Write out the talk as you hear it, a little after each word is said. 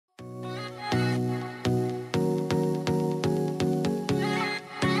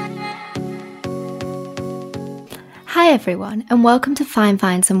Hi everyone, and welcome to Fine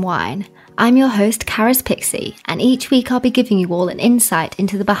Vines and Wine. I'm your host, Karis Pixie, and each week I'll be giving you all an insight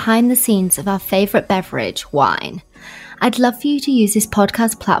into the behind the scenes of our favourite beverage, wine. I'd love for you to use this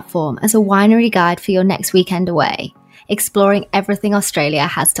podcast platform as a winery guide for your next weekend away, exploring everything Australia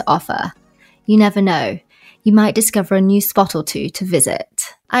has to offer. You never know, you might discover a new spot or two to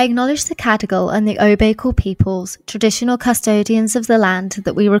visit. I acknowledge the Cadigal and the Obeykul peoples, traditional custodians of the land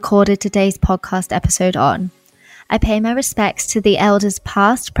that we recorded today's podcast episode on. I pay my respects to the elders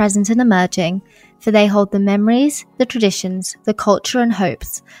past, present and emerging, for they hold the memories, the traditions, the culture and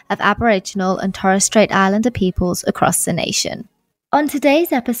hopes of Aboriginal and Torres Strait Islander peoples across the nation. On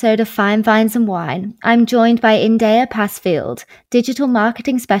today's episode of Fine Vines and Wine, I'm joined by Indea Passfield, Digital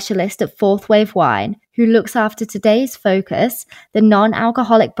Marketing Specialist at Fourth Wave Wine, who looks after today's focus, the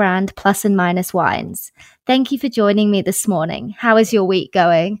non-alcoholic brand Plus and Minus Wines. Thank you for joining me this morning. How is your week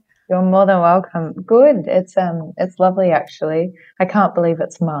going? You're more than welcome. Good. It's lovely actually. I can't believe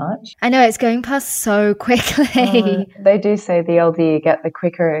it's March. I know, it's going past so quickly. They do say the older you get, the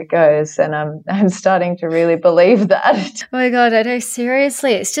quicker it goes, and I'm starting to really believe that. Oh my God, I know,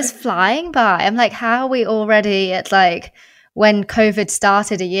 seriously, it's just flying by. I'm like, how are we already at when COVID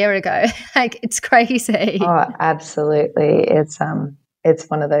started a year ago? It's crazy. Oh, absolutely. It's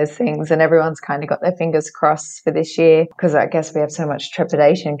one of those things, and everyone's kind of got their fingers crossed for this year because I guess we have so much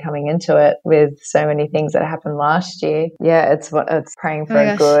trepidation coming into it with so many things that happened last year. Yeah, it's praying for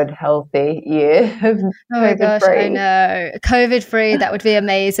a good, healthy year of COVID-free. I know. COVID-free, that would be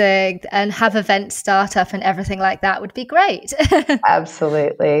amazing, and have events start up and everything like that would be great.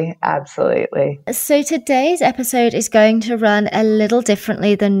 Absolutely. So today's episode is going to run a little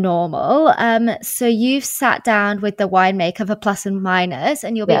differently than normal. So you've sat down with the winemaker for Plus and Minus,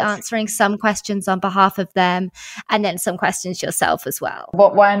 and you'll be answering some questions on behalf of them and then some questions yourself as well.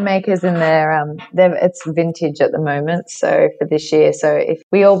 What winemakers in there, it's vintage at the moment, so for this year. So if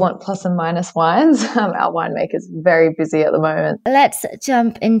we all want Plus and Minus wines, our winemaker's very busy at the moment. Let's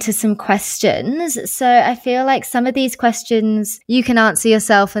jump into some questions. So I feel like some of these questions you can answer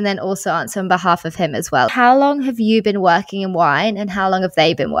yourself and then also answer on behalf of him as well. How long have you been working in wine, and how long have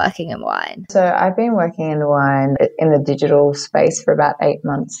they been working in wine? So I've been working in the wine in the digital space for about 8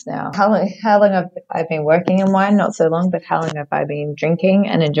 months now. How long have I been working in wine? Not so long, but how long have I been drinking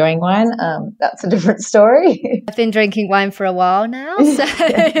and enjoying wine? That's a different story. I've been drinking wine for a while now, so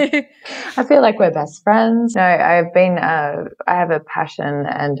I feel like we're best friends. No, I have a passion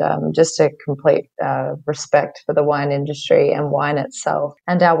and just a complete respect for the wine industry and wine itself.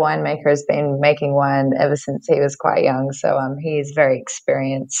 And our winemaker has been making wine ever since he was quite young, so he is very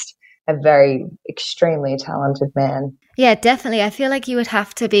experienced, a very extremely talented man. Yeah, definitely. I feel like you would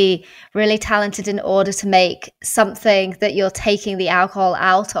have to be really talented in order to make something that you're taking the alcohol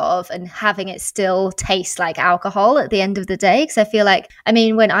out of and having it still taste like alcohol at the end of the day. Because I feel like,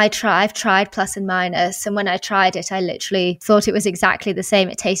 when I've tried Plus and Minus, and when I tried it, I literally thought it was exactly the same.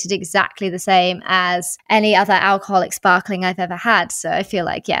 It tasted exactly the same as any other alcoholic sparkling I've ever had. So I feel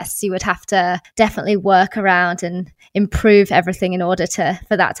like, yes, you would have to definitely work around and improve everything in order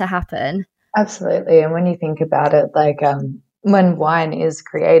for that to happen. Absolutely. And when you think about it, when wine is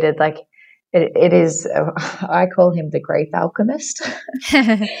created, it is, I call him the grape alchemist.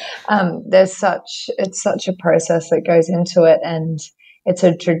 It's such a process that goes into it, and it's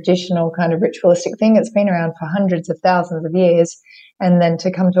a traditional kind of ritualistic thing. It's been around for hundreds of thousands of years. And then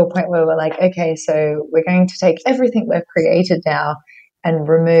to come to a point where we're like, okay, so we're going to take everything we've created now and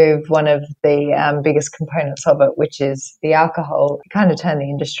remove one of the biggest components of it, which is the alcohol, kind of turn the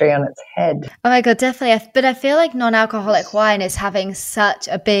industry on its head. Oh my God, definitely. But I feel like non-alcoholic wine is having such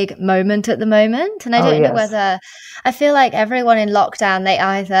a big moment at the moment. And I don't know whether, I feel like everyone in lockdown, they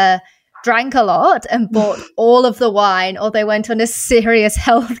either drank a lot and bought all of the wine, or they went on a serious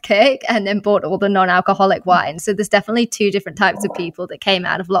health kick and then bought all the non-alcoholic wine. So there's definitely two different types of people that came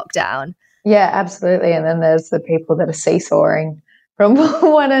out of lockdown. Yeah, absolutely. And then there's the people that are seesawing from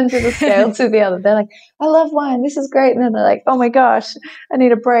one end of the scale to the other. They're like, I love wine, this is great. And then they're like, oh my gosh, I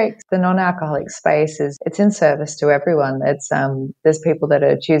need a break. The non-alcoholic space it's in service to everyone. There's people that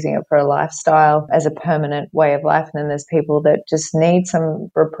are choosing it for a lifestyle as a permanent way of life. And then there's people that just need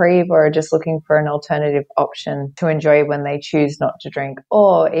some reprieve or are just looking for an alternative option to enjoy when they choose not to drink.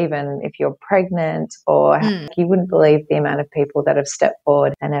 Or even if you're pregnant you wouldn't believe the amount of people that have stepped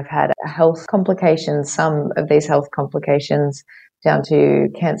forward and have had health complications, some of these health complications down to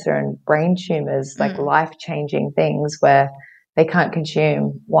cancer and brain tumors, life-changing things where they can't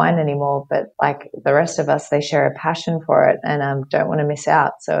consume wine anymore, but like the rest of us, they share a passion for it and don't want to miss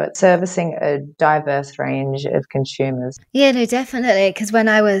out. So it's servicing a diverse range of consumers. Yeah, no, definitely. Because when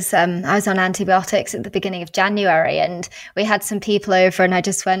I was on antibiotics at the beginning of January, and we had some people over, and I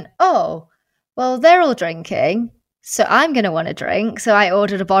just went, oh, well, they're all drinking, so I'm going to want to drink. So I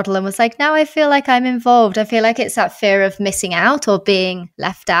ordered a bottle and was like, now I feel like I'm involved. I feel like it's that fear of missing out or being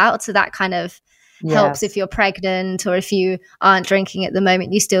left out. So that kind of helps if you're pregnant or if you aren't drinking at the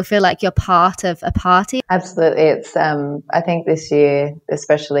moment, you still feel like you're part of a party. Absolutely. It's, I think this year,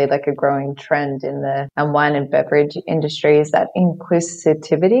 especially like a growing trend in the wine and beverage industry is that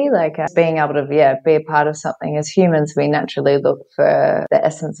inclusivity, like being able to, be a part of something. As humans, we naturally look for the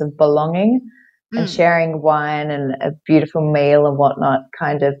essence of belonging. And sharing wine and a beautiful meal and whatnot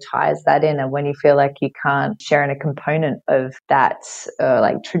kind of ties that in. And when you feel like you can't share in a component of that,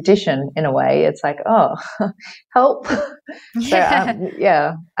 like tradition in a way, it's like, oh, help. Yeah.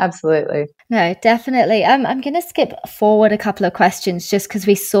 So, absolutely. No, definitely. I'm going to skip forward a couple of questions just because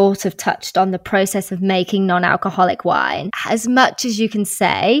we sort of touched on the process of making non-alcoholic wine. As much as you can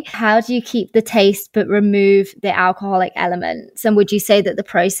say, how do you keep the taste but remove the alcoholic elements? And would you say that the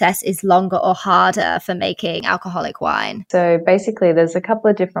process is longer or harder for making alcoholic wine? So basically, there's a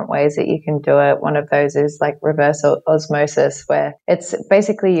couple of different ways that you can do it. One of those is like reverse osmosis, where it's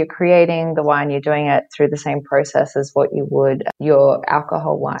basically you're creating the wine, you're doing it through the same process as what you would your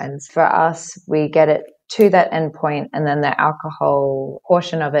alcohol wines. For us, we get it to that end point, and then the alcohol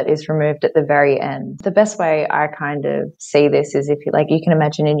portion of it is removed at the very end. The best way I kind of see this is if you like, you can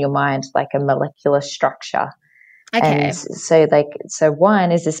imagine in your mind like a molecular structure. Okay. And so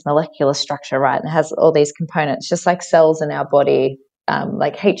wine is this molecular structure, right? And it has all these components, just like cells in our body,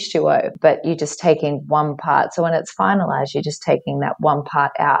 like H2O, but you're just taking one part. So when it's finalized, you're just taking that one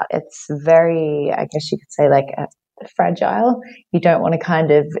part out. It's very, I guess you could say, like fragile. You don't want to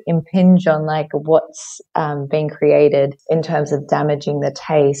kind of impinge on like what's being created in terms of damaging the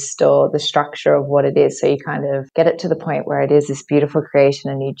taste or the structure of what it is. So you kind of get it to the point where it is this beautiful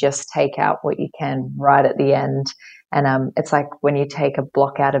creation and you just take out what you can right at the end. And it's like when you take a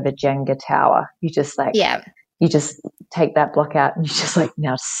block out of a Jenga tower, you just like, you just take that block out and you're just like,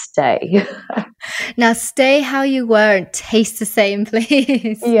 now stay. Now stay how you were and taste the same,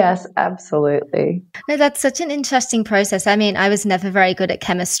 please. Yes, absolutely. No, that's such an interesting process. I mean, I was never very good at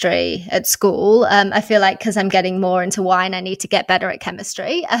chemistry at school. I feel like because I'm getting more into wine, I need to get better at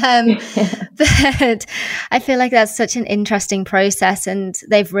chemistry. But I feel like that's such an interesting process and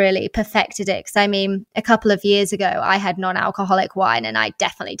they've really perfected it. Because I mean, a couple of years ago, I had non-alcoholic wine and I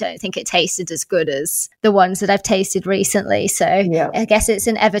definitely don't think it tasted as good as the ones that I've tasted recently. So I guess it's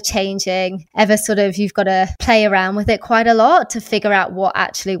an ever-changing, you've got to play around with it quite a lot to figure out what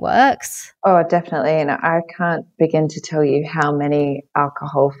actually works. Oh, definitely. And I can't begin to tell you how many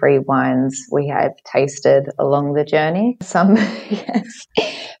alcohol-free wines we have tasted along the journey. Some,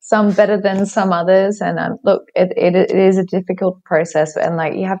 some better than some others. And look, it is a difficult process. And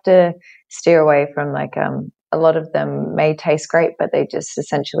like you have to steer away from like a lot of them may taste great, but they just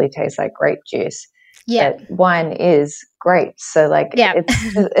essentially taste like grape juice. Yeah. But wine is great. So like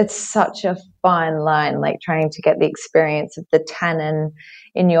it's such a fine line, like trying to get the experience of the tannin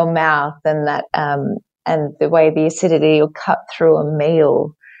in your mouth and that and the way the acidity will cut through a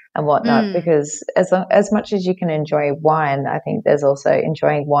meal and whatnot. Because as much as you can enjoy wine, I think there's also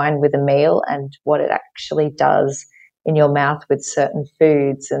enjoying wine with a meal and what it actually does in your mouth with certain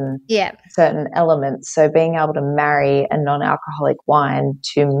foods and certain elements. So being able to marry a non-alcoholic wine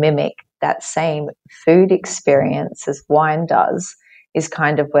to mimic that same food experience as wine does is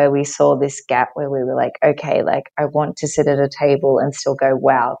kind of where we saw this gap where we were like, okay, like I want to sit at a table and still go,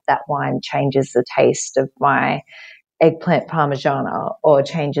 wow, that wine changes the taste of my eggplant parmigiana or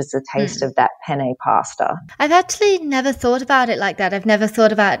changes the taste of that penne pasta. I've actually never thought about it like that. I've never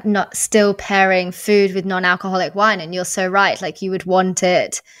thought about not still pairing food with non-alcoholic wine. And you're so right. Like you would want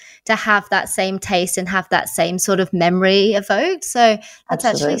it to have that same taste and have that same sort of memory evoked. So that's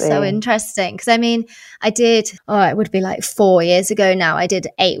actually so interesting. Because I mean, I did, it would be like 4 years ago now, I did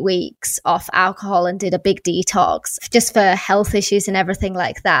 8 weeks off alcohol and did a big detox just for health issues and everything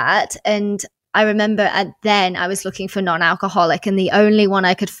like that. And I remember then I was looking for non-alcoholic and the only one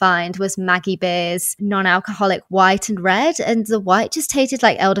I could find was Maggie Beer's non-alcoholic white and red, and the white just tasted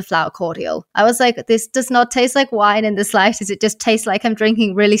like elderflower cordial. I was like, this does not taste like wine in the slightest. It just tastes like I'm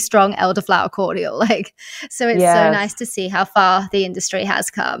drinking really strong elderflower cordial. So it's so nice to see how far the industry has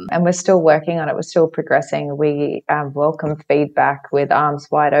come. And we're still working on it. We're still progressing. We welcome feedback with arms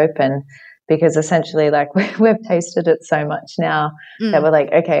wide open, because essentially, like, we've tasted it so much now that we're like,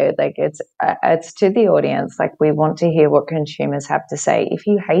 okay, like it's to the audience. Like, we want to hear what consumers have to say. If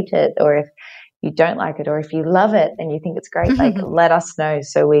you hate it, or if you don't like it, or if you love it and you think it's great, like, let us know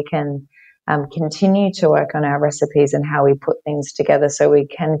so we can continue to work on our recipes and how we put things together, so we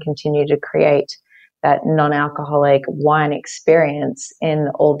can continue to create that non-alcoholic wine experience in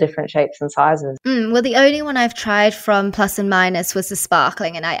all different shapes and sizes. Well, the only one I've tried from Plus and Minus was the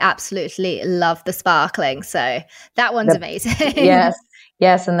sparkling, and I absolutely love the sparkling. So that one's amazing.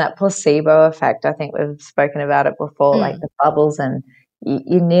 Yes, and that placebo effect, I think we've spoken about it before, like the bubbles, and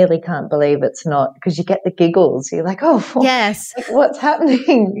you nearly can't believe it's not, because you get the giggles. You're like, oh, yes, like, what's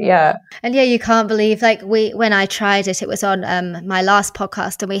happening? Yeah. And yeah, you can't believe, like, when I tried it, it was on my last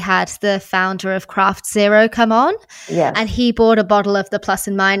podcast, and we had the founder of Craft Zero come on. Yes. And he bought a bottle of the Plus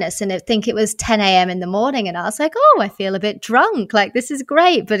and Minus, and I think it was 10 a.m. in the morning. And I was like, oh, I feel a bit drunk. Like, this is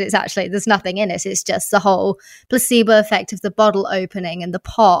great. But it's actually, there's nothing in it. It's just the whole placebo effect of the bottle opening and the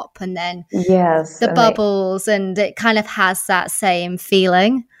pop, and then the bubbles. And it kind of has that same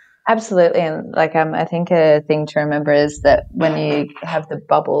feeling. Absolutely. And like, I think a thing to remember is that when you have the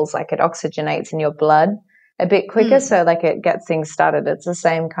bubbles, like, it oxygenates in your blood a bit quicker. So like, it gets things started. It's the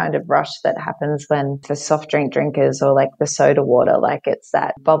same kind of rush that happens when for soft drink drinkers, or like the soda water, like, it's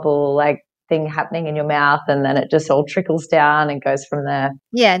that bubble, like, thing happening in your mouth, and then it just all trickles down and goes from there.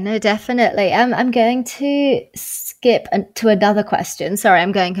 Yeah, no, definitely. I'm going to skip to another question. Sorry,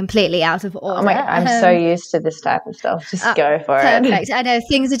 I'm going completely out of order. Oh my God, I'm so used to this type of stuff. Just go for it. Perfect. I know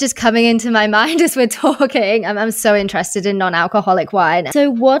things are just coming into my mind as we're talking. I'm so interested in non-alcoholic wine. So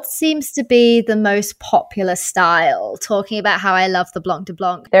what seems to be the most popular style? Talking about how I love the Blanc de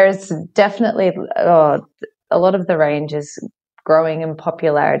Blanc. There's definitely a lot of the range is growing in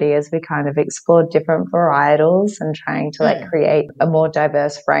popularity as we kind of explore different varietals and trying to like create a more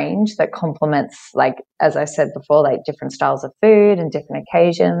diverse range that complements, like, as I said before, like, different styles of food and different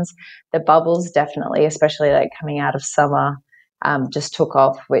occasions. The bubbles definitely, especially like coming out of summer, just took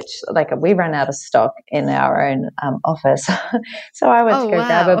off, which, like, we ran out of stock in our own office. So I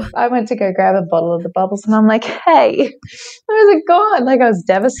went to go grab a bottle of the bubbles, and I'm like, hey, where's it gone? Like, I was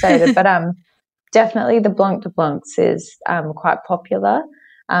devastated. But definitely the Blanc de Blancs is quite popular.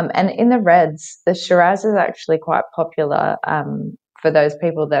 And in the reds, the Shiraz is actually quite popular for those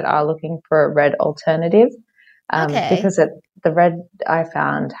people that are looking for a red alternative. Because the red, I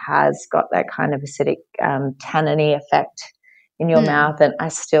found, has got that kind of acidic, tanniny effect in your mouth. And I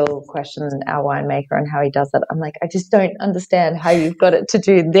still question our winemaker on how he does that. I'm like, I just don't understand how you've got it to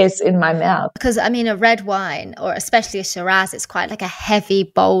do this in my mouth. Because, I mean, a red wine, or especially a Shiraz, it's quite like a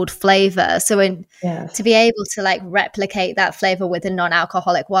heavy, bold flavor. So to be able to like replicate that flavor with a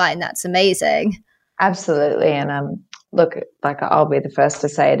non-alcoholic wine, that's amazing. Absolutely. And look, like, I'll be the first to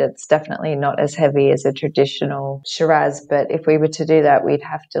say it, it's definitely not as heavy as a traditional Shiraz. But if we were to do that, we'd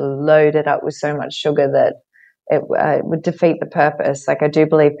have to load it up with so much sugar that it would defeat the purpose. Like, I do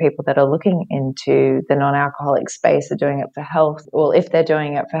believe people that are looking into the non-alcoholic space are doing it for health. Well, if they're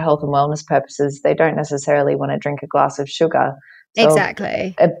doing it for health and wellness purposes, they don't necessarily want to drink a glass of sugar. So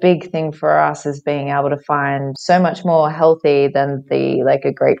exactly. A big thing for us is being able to find so much more healthy than like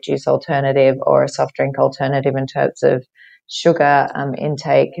a grape juice alternative or a soft drink alternative in terms of sugar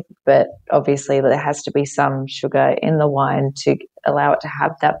intake. But obviously there has to be some sugar in the wine to allow it to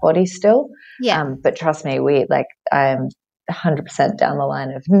have that body still. Yeah. But trust me, I'm 100% down the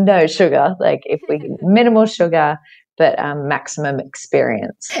line of no sugar. Like, if we minimal sugar, but maximum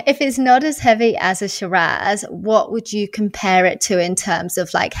experience. If it's not as heavy as a Shiraz, what would you compare it to in terms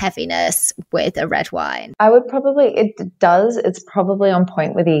of like heaviness with a red wine? I would probably, it's probably on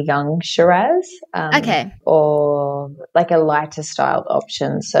point with a young Shiraz. Or like a lighter styled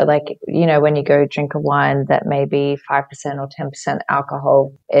option. So like, you know, when you go drink a wine that may be 5% or 10%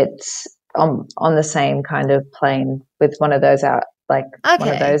 alcohol, it's on the same kind of plane with one of those one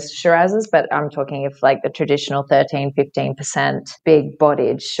of those Shirazes. But I'm talking of like the traditional 13-15% big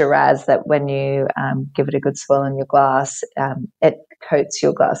bodied Shiraz that when you give it a good swirl in your glass, it coats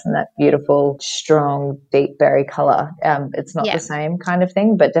your glass in that beautiful, strong, deep berry color. It's not the same kind of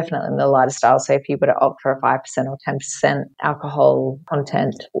thing, but definitely in the lighter style. So if you were to opt for a 5% or 10% alcohol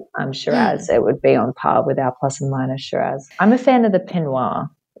content Shiraz, it would be on par with our Plus and Minus Shiraz. I'm a fan of the Pinot Noir.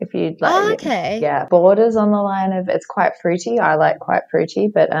 If you'd like, borders on the line of, it's quite fruity. I like quite fruity,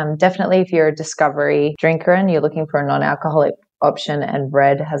 but definitely if you're a discovery drinker and you're looking for a non-alcoholic option, and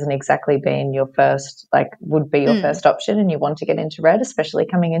red hasn't exactly been your first, would be your first option, and you want to get into red, especially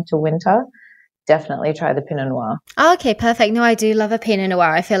coming into winter, definitely try the Pinot Noir. Oh, okay, perfect. No, I do love a Pinot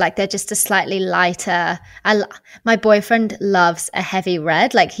Noir. I feel like they're just a slightly lighter. My boyfriend loves a heavy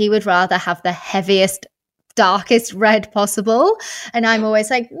red. Like he would rather have the heaviest, darkest red possible. And I'm always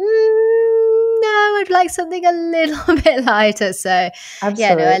like, no, I'd like something a little bit lighter. So Absolutely.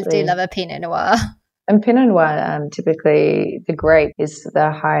 yeah, no, I do love a Pinot Noir. And Pinot Noir, typically the grape is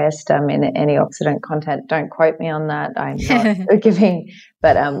the highest in antioxidant content. Don't quote me on that. I'm not giving,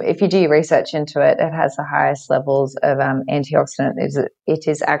 but if you do your research into it, it has the highest levels of antioxidant. It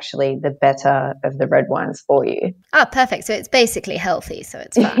is actually the better of the red wines for you. Oh, perfect. So it's basically healthy. So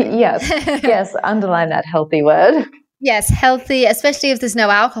it's fine. Yes. Underline that healthy word. Yes, healthy, especially if there's no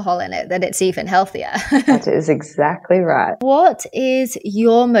alcohol in it, then it's even healthier. That is exactly right. What is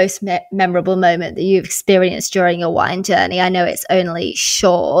your most memorable moment that you've experienced during your wine journey? I know it's only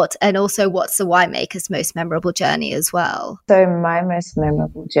short. And also, what's the winemaker's most memorable journey as well? So my most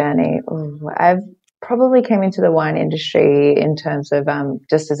memorable journey, I've probably came into the wine industry in terms of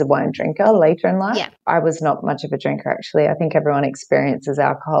just as a wine drinker later in life. Yeah. I was not much of a drinker, actually. I think everyone experiences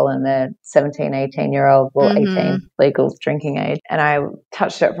alcohol in their 17, 18-year-old, 18 legal drinking age. And I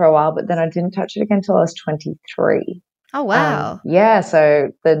touched it for a while, but then I didn't touch it again until I was 23. Oh, wow. So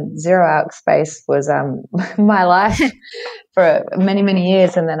the zero alc space was my life for many, many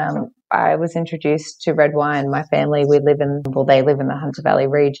years. And then I was introduced to red wine. My family, they live in the Hunter Valley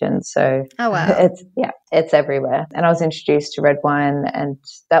region. So it's everywhere. And I was introduced to red wine, and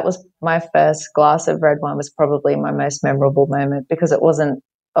that was my first glass of red wine, was probably my most memorable moment, because it wasn't,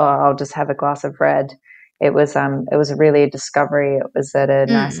 I'll just have a glass of red. It was really a discovery. It was at a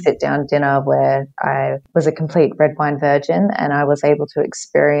nice sit-down dinner where I was a complete red wine virgin, and I was able to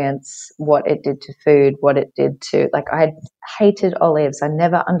experience what it did to food, what it did to, like, I hated olives. I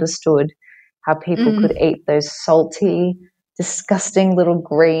never understood how people could eat those salty, disgusting little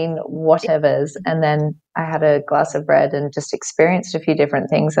green whatevers. And then I had a glass of red and just experienced a few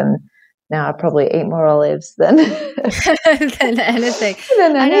different things, and now I probably eat more olives than than anything.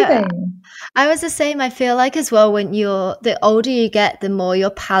 I was the same. I feel like as well, when the older you get, the more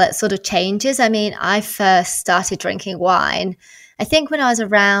your palate sort of changes. I mean, I first started drinking wine, I think when I was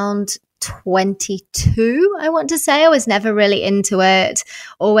around 22, I want to say. I was never really into it.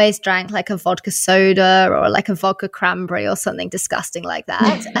 Always drank like a vodka soda or like a vodka cranberry or something disgusting like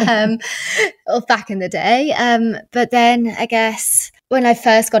that back in the day. But then I guess when I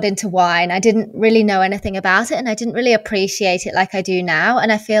first got into wine, I didn't really know anything about it, and I didn't really appreciate it like I do now.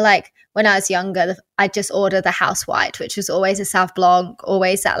 And I feel like when I was younger, I just ordered the house white, which was always a Sauv Blanc,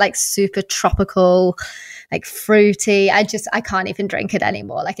 always that like super tropical, like fruity. I can't even drink it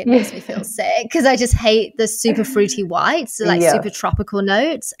anymore. Like it makes me feel sick because I just hate the super fruity whites, so like super tropical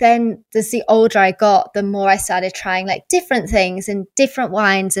notes. Then as the older I got, the more I started trying like different things and different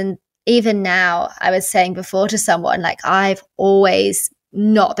wines. And even now, I was saying before to someone, like I've always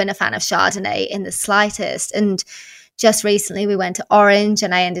not been a fan of Chardonnay in the slightest. And just recently we went to Orange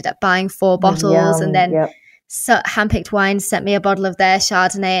and I ended up buying 4 bottles. And then Handpicked Wines sent me a bottle of their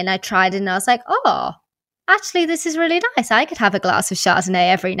Chardonnay, and I tried it and I was like, oh, actually, this is really nice. I could have a glass of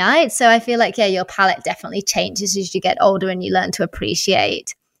Chardonnay every night. So I feel like, your palate definitely changes as you get older and you learn to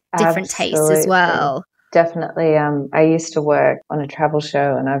appreciate different tastes as well. Definitely. I used to work on a travel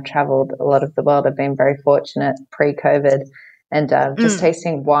show, and I've traveled a lot of the world. I've been very fortunate pre-COVID, and just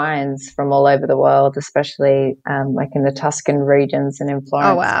tasting wines from all over the world, especially like in the Tuscan regions and in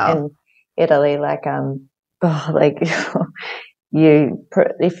Florence, in Italy.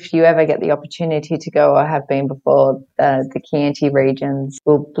 If you ever get the opportunity to go, or have been before, the Chianti regions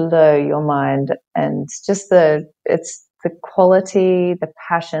will blow your mind, and just it's the quality, the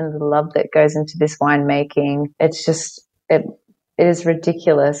passion, the love that goes into this winemaking. It's just, it is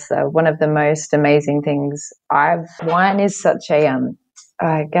ridiculous. One of the most amazing things wine is such a,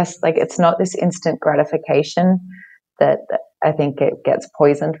 I guess, like, it's not this instant gratification that I think it gets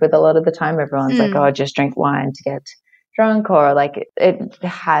poisoned with a lot of the time. Everyone's like, oh, just drink wine to get drunk, or like it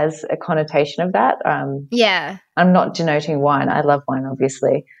has a connotation of that. I'm not denoting wine. I love wine,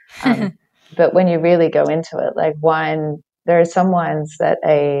 obviously. But when you really go into it, like wine, there are some wines that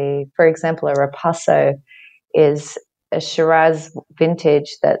for example, a Repasso is a Shiraz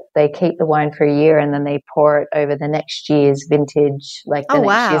vintage that they keep the wine for a year and then they pour it over the next year's vintage, like the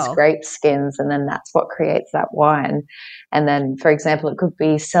next year's grape skins, and then that's what creates that wine. And then, for example, it could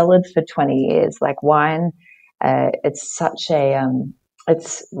be cellared for 20 years. Like wine, it's such a,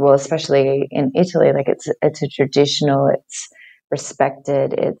 especially in Italy, like it's a traditional, it's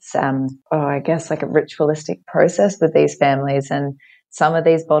respected. It's, I guess like a ritualistic process with these families. And some of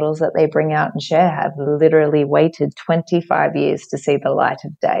these bottles that they bring out and share have literally waited 25 years to see the light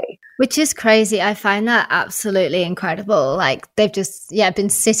of day. Which is crazy. I find that absolutely incredible. Like they've just, been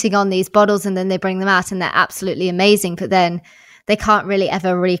sitting on these bottles and then they bring them out and they're absolutely amazing. But then they can't really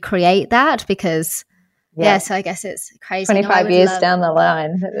ever recreate that because, so I guess it's crazy. 25 years down the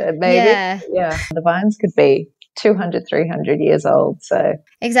line, maybe. Yeah. The vines could be 200, 300 years old. So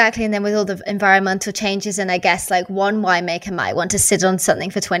exactly. And then with all the environmental changes, and I guess like one winemaker might want to sit on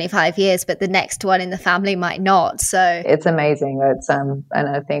something for 25 years, but the next one in the family might not. So it's amazing. It's and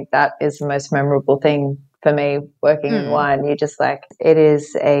I think that is the most memorable thing for me working in wine. You just like, it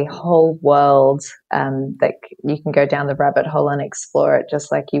is a whole world that you can go down the rabbit hole and explore it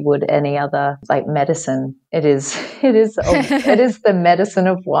just like you would any other like medicine. It is the medicine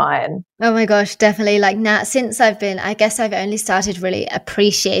of wine. Oh my gosh, definitely. Like now, since I've only started really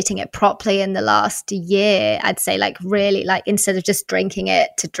appreciating it properly in the last year. I'd say like really like instead of just drinking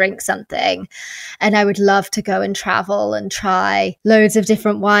it to drink something. And I would love to go and travel and try loads of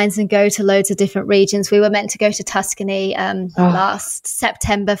different wines and go to loads of different regions. We were meant to go to Tuscany last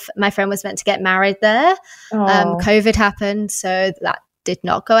September. My friend was meant to get married there. COVID happened, so that did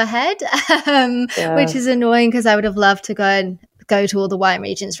not go ahead, which is annoying because I would have loved to go to all the wine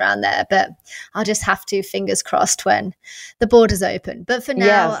regions around there, but I'll just have to, fingers crossed, when the borders open. But for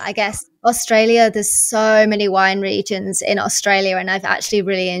now, I guess Australia, there's so many wine regions in Australia, and I've actually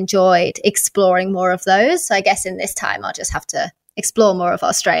really enjoyed exploring more of those. So I guess in this time, I'll just have to explore more of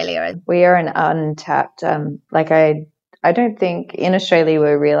Australia. We are an untapped, I don't think in Australia we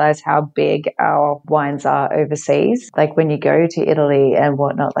realize how big our wines are overseas. Like when you go to Italy and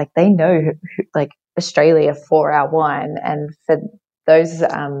whatnot, like they know like Australia for our wine, and for those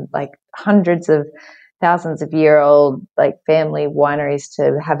like hundreds of thousands of year old like family wineries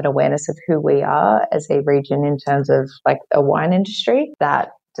to have an awareness of who we are as a region in terms of like a wine industry, that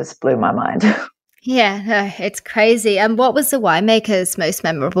just blew my mind. Yeah, no, it's crazy. And what was the winemaker's most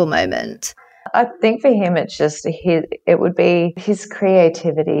memorable moment? I think for him, it's just it would be his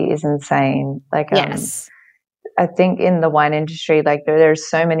creativity is insane. Like, yes. I think in the wine industry, like there's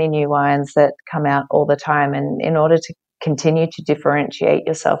so many new wines that come out all the time. And in order to continue to differentiate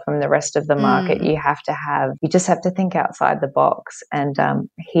yourself from the rest of the market, you just have to think outside the box. And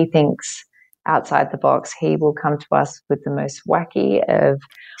he thinks outside the box. He will come to us with the most wacky or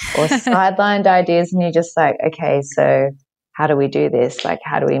sidelined ideas. And you're just like, okay, so how do we do this? Like,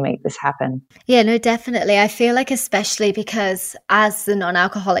 how do we make this happen? Yeah, no, definitely. I feel like especially because as the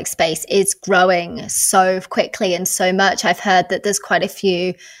non-alcoholic space is growing so quickly and so much, I've heard that there's quite a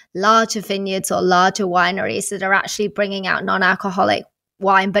few larger vineyards or larger wineries that are actually bringing out non-alcoholic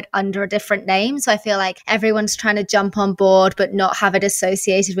wine but under a different name. So I feel like everyone's trying to jump on board but not have it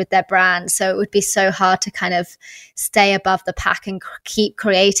associated with their brand. So it would be so hard to kind of stay above the pack and keep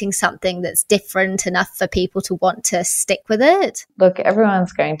creating something that's different enough for people to want to stick with it. Look,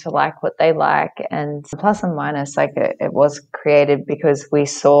 everyone's going to like what they like, and plus and minus, like it was created because we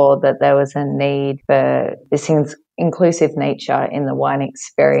saw that there was a need for this inclusive nature in the wine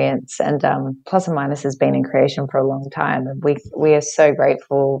experience, and plus and minus has been in creation for a long time, and we are so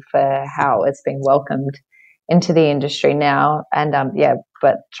grateful for how it's been welcomed into the industry now. And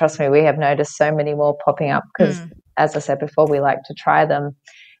but trust me, we have noticed so many more popping up because as I said before, we like to try them,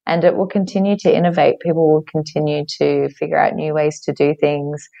 and it will continue to innovate. People will continue to figure out new ways to do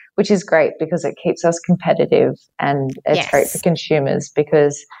things, which is great because it keeps us competitive, and it's great for consumers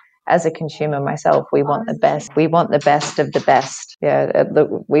because as a consumer myself, we want the best. We want the best of the best. Yeah,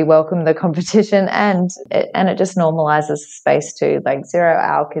 we welcome the competition, and it just normalizes the space too. Like zero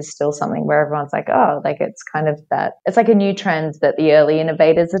alc is still something where everyone's like, oh, like it's kind of that. It's like a new trend that the early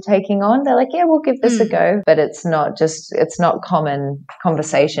innovators are taking on. They're like, yeah, we'll give this a go, but it's not common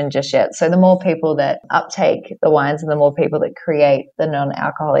conversation just yet. So the more people that uptake the wines and the more people that create the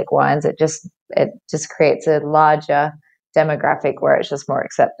non-alcoholic wines, it just creates a larger demographic where it's just more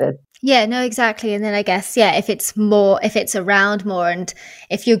accepted. Yeah, no, exactly. And then I guess, if it's around more, and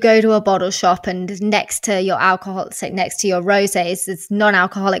if you go to a bottle shop and next to your alcohol, say next to your rosés, there's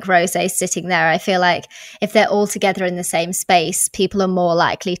non-alcoholic rosés sitting there. I feel like if they're all together in the same space, people are more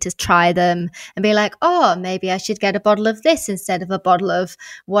likely to try them and be like, oh, maybe I should get a bottle of this instead of a bottle of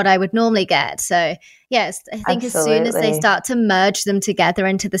what I would normally get. So yes, I think As soon as they start to merge them together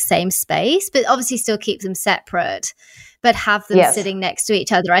into the same space, but obviously still keep them separate, but have them sitting next to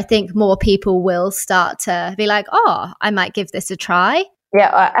each other, I think more people will start to be like, oh, I might give this a try.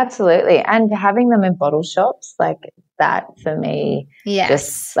 Yeah, absolutely. And having them in bottle shops, like that for me,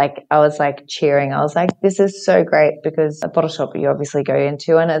 just like I was like cheering. I was like, this is so great, because a bottle shop you obviously go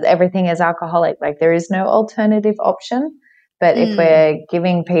into and everything is alcoholic. Like there is no alternative option. But if we're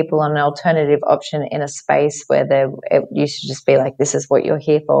giving people an alternative option in a space where it used to just be like, this is what you're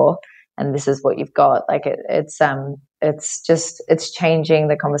here for and this is what you've got, like it's changing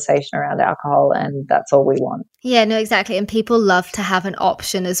the conversation around alcohol, and that's all we want. Yeah, no, exactly. And people love to have an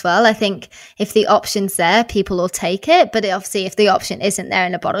option as well. I think if the option's there, people will take it. But obviously, if the option isn't there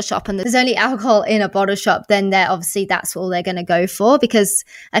in a bottle shop and there's only alcohol in a bottle shop, then that's all they're going to go for. Because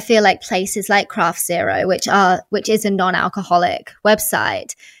I feel like places like Craft Zero, which is a non-alcoholic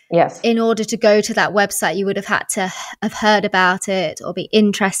website, yes, in order to go to that website, you would have had to have heard about it or be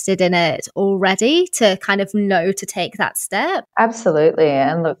interested in it already to kind of know to take that step. Absolutely.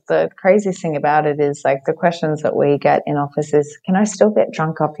 And look, the craziest thing about it is like the questions that we get in office is, can I still get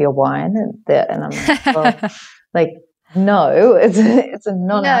drunk off your wine? And I'm like, well, like, no, it's a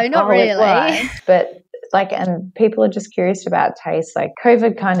non-alcoholic not really. wine. But like, and people are just curious about taste. Like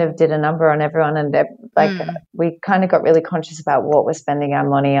COVID kind of did a number on everyone, and we kind of got really conscious about what we're spending our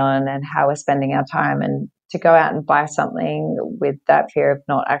money on and how we're spending our time, and to go out and buy something with that fear of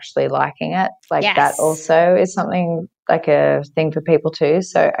not actually liking it, like yes. That also is something like a thing for people too.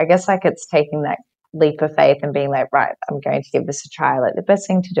 So I guess like it's taking that leap of faith and being like, right, I'm going to give this a try. Like the best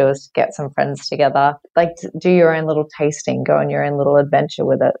thing to do is to get some friends together, like to do your own little tasting, go on your own little adventure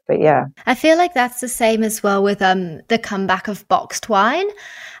with it. But yeah, I feel like that's the same as well with the comeback of boxed wine.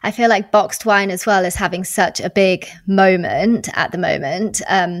 I feel like boxed wine as well is having such a big moment at the moment,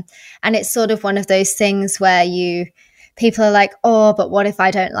 and it's sort of one of those things where people are like, oh, but what if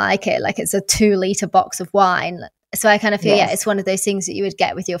I don't like it? Like it's a 2-liter box of wine. So I kind of feel, it's one of those things that you would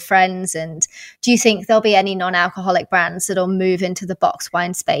get with your friends. And do you think there'll be any non-alcoholic brands that'll move into the box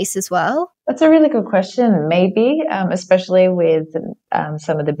wine space as well? That's a really good question. Maybe, especially with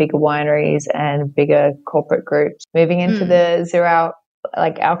some of the bigger wineries and bigger corporate groups moving into the zero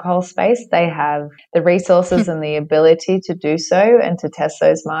alcohol space. They have the resources and the ability to do so and to test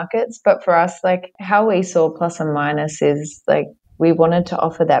those markets. But for us, like how we saw Plus and Minus is like, we wanted to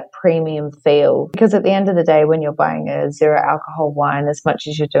offer that premium feel, because at the end of the day, when you're buying a zero alcohol wine, as much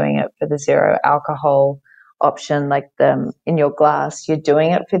as you're doing it for the zero alcohol option, like in your glass, you're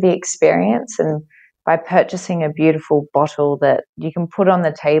doing it for the experience. And by purchasing a beautiful bottle that you can put on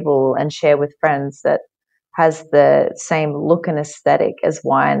the table and share with friends that has the same look and aesthetic as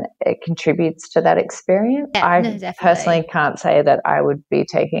wine, it contributes to that experience. I personally can't say that I would be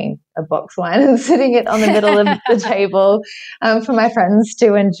taking a box wine and sitting it on the middle of the table for my friends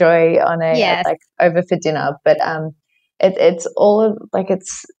to enjoy on over for dinner. But it's all like,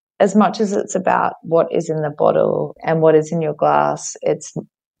 it's as much as it's about what is in the bottle and what is in your glass,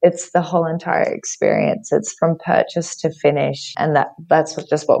 it's the whole entire experience. It's from purchase to finish. And that's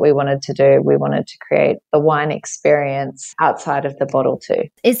just what we wanted to do. We wanted to create the wine experience outside of the bottle too.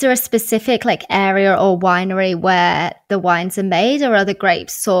 Is there a specific area or winery where the wines are made, or are the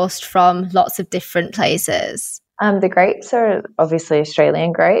grapes sourced from lots of different places? The grapes are obviously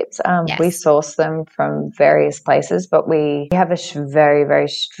Australian grapes. We source them from various places, but we have a very, very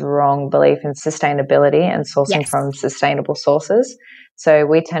strong belief in sustainability and sourcing from sustainable sources. So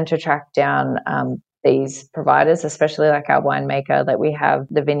we tend to track down these providers, especially like our winemaker, that we have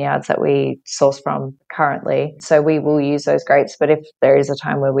the vineyards that we source from currently. So we will use those grapes. But if there is a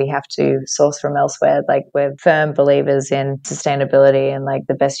time where we have to source from elsewhere, like we're firm believers in sustainability and like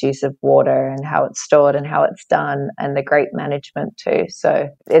the best use of water and how it's stored and how it's done, and the grape management too. So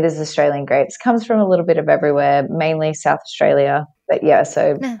it is Australian grapes. Comes from a little bit of everywhere, mainly South Australia. But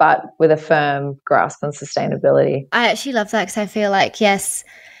but with a firm grasp on sustainability. I actually love that, because I feel like, yes,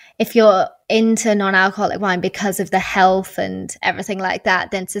 if you're into non-alcoholic wine because of the health and everything like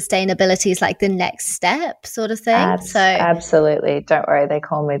that, then sustainability is like the next step sort of thing. Absolutely. Don't worry. They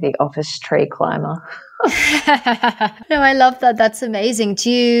call me the office tree climber. No, I love that. That's amazing.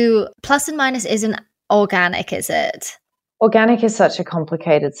 Plus and Minus isn't organic, is it? Organic is such a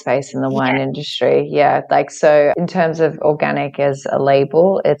complicated space in the wine industry. Yeah. So in terms of organic as a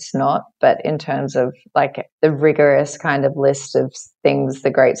label, it's not, but in terms of like the rigorous kind of list of things the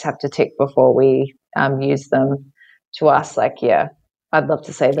grapes have to tick before we use them, to us, I'd love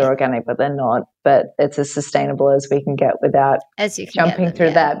to say they're organic, but they're not. But it's as sustainable as we can get without jumping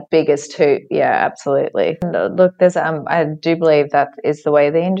through that biggest hoop. Yeah, absolutely. And look, I do believe that is the way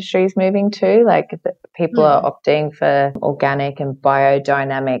the industry is moving too. Like people are opting for organic and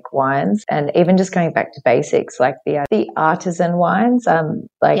biodynamic wines, and even just going back to basics, like the artisan wines. So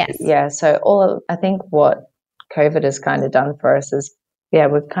I think what COVID has kind of done for us is,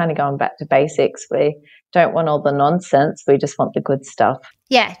 we've kind of gone back to basics. We don't want all the nonsense. We just want the good stuff.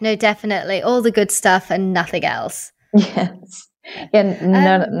 Yeah, no, definitely. All the good stuff and nothing else. Yes. Yeah,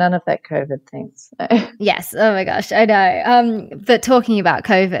 none of that COVID things. Yes. Oh my gosh, I know. But talking about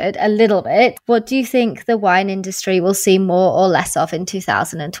COVID a little bit, what do you think the wine industry will see more or less of in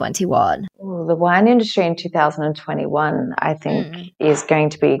 2021? Ooh, the wine industry in 2021, I think, is going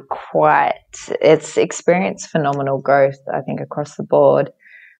to be it's experienced phenomenal growth, I think, across the board.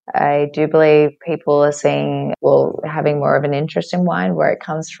 I do believe people are having more of an interest in wine, where it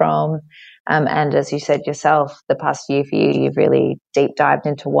comes from. And as you said yourself, the past year for you, you've really deep dived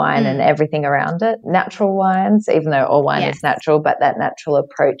into wine and everything around it. Natural wines, even though all wine is natural, but that natural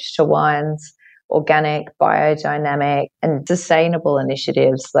approach to wines, organic, biodynamic, and sustainable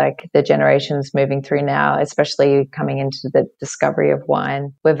initiatives like the generations moving through now, especially coming into the discovery of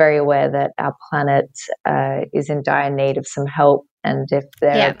wine. We're very aware that our planet is in dire need of some help. And if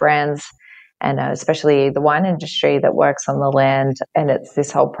there are brands, and especially the wine industry that works on the land, and it's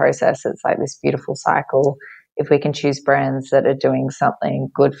this whole process, it's like this beautiful cycle. If we can choose brands that are doing something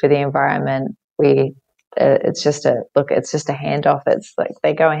good for the environment, it's just a handoff. It's like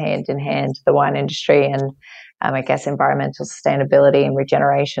they go hand in hand, the wine industry and I guess environmental sustainability and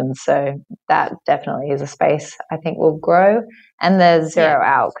regeneration. So that definitely is a space I think will grow. And the zero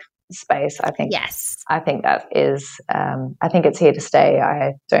alc space, I think. Yes. I think that is, I think it's here to stay.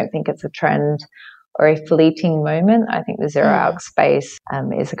 I don't think it's a trend or a fleeting moment. I think the zero alc space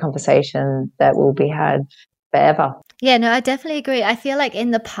is a conversation that will be had forever. Yeah, no, I definitely agree. I feel like in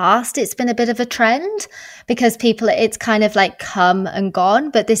the past, it's been a bit of a trend because it's kind of like come and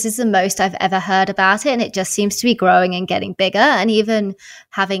gone, but this is the most I've ever heard about it. And it just seems to be growing and getting bigger, and even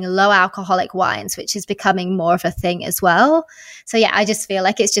having low alcoholic wines, which is becoming more of a thing as well. So yeah, I just feel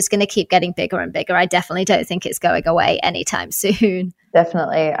like it's just going to keep getting bigger and bigger. I definitely don't think it's going away anytime soon.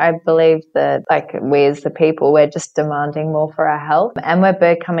 Definitely. I believe that like we as the people, we're just demanding more for our health, and we're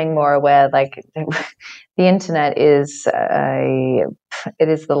becoming more aware, like the internet is it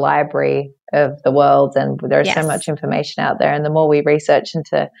is the library of the world, and there is so much information out there. And the more we research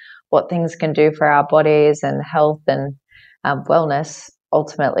into what things can do for our bodies and health and wellness,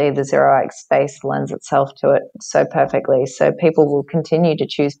 ultimately the zero alc space lends itself to it so perfectly. So people will continue to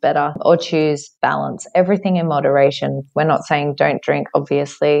choose better or choose balance, everything in moderation. We're not saying don't drink,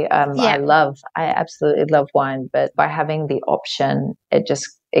 obviously. I absolutely love wine, but by having the option, it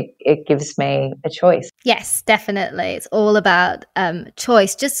gives me a choice. Yes, definitely. It's all about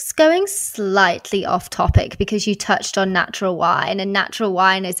choice. Just going slightly off topic, because you touched on natural wine, and natural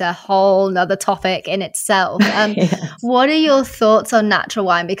wine is a whole nother topic in itself. Yes. What are your thoughts on natural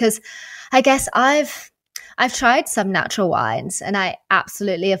wine? Because I guess I've tried some natural wines and I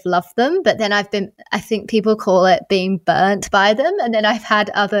absolutely have loved them, but then I think people call it being burnt by them. And then I've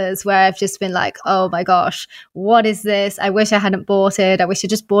had others where I've just been like, oh my gosh, what is this? I wish I hadn't bought it. I wish I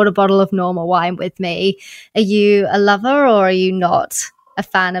just bought a bottle of normal wine with me. Are you a lover, or are you not a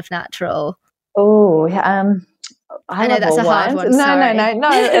fan of natural? Oh, I know that's a hard one. No,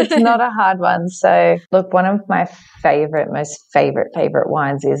 it's not a hard one. So look, one of my most favorite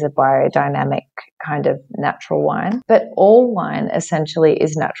wines is a biodynamic kind of natural wine. But all wine essentially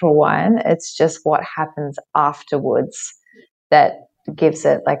is natural wine. It's just what happens afterwards that gives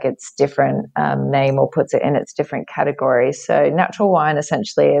it like its different name, or puts it in its different category. So natural wine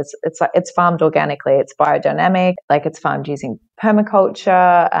essentially it's farmed organically, it's biodynamic, like it's farmed using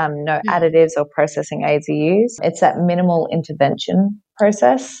permaculture, no additives or processing aids are used. It's that minimal intervention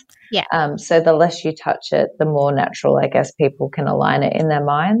process. Yeah. So the less you touch it, the more natural, I guess, people can align it in their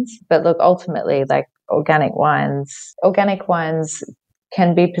minds. But look, ultimately, like organic wines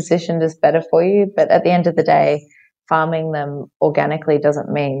can be positioned as better for you, but at the end of the day, farming them organically doesn't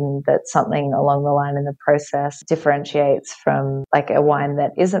mean that something along the line in the process differentiates from like a wine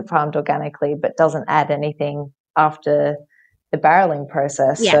that isn't farmed organically but doesn't add anything after the barreling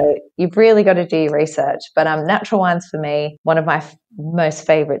process. Yeah. So you've really got to do your research. But natural wines for me, one of my most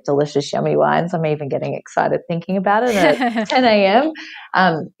favorite delicious yummy wines, I'm even getting excited thinking about it at 10 a.m.,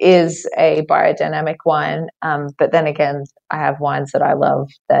 is a biodynamic wine. But then again, I have wines that I love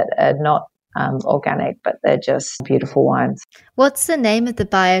that are not organic, but they're just beautiful wines. What's the name of the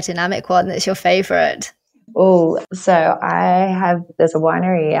biodynamic one that's your favorite? Oh, so there's a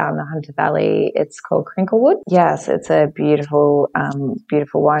winery out in the Hunter Valley. It's called Crinklewood. Yes, it's a beautiful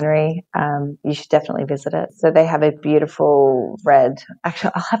winery. You should definitely visit it. So they have a beautiful red.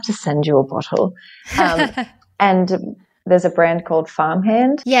 Actually, I'll have to send you a bottle. And there's a brand called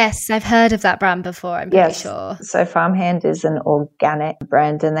Farmhand. Yes, I've heard of that brand before, I'm pretty sure. So Farmhand is an organic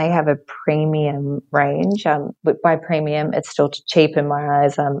brand, and they have a premium range. But by premium, it's still cheap in my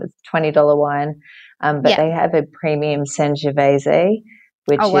eyes. It's $20 wine. But they have a premium Sangiovese,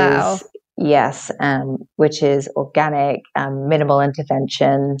 which is Yes, which is organic, minimal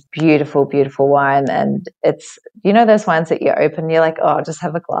intervention, beautiful, beautiful wine. And it's, those wines that you open, you're like, oh, I'll just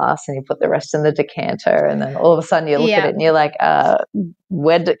have a glass, and you put the rest in the decanter. And then all of a sudden you look at it and you're like,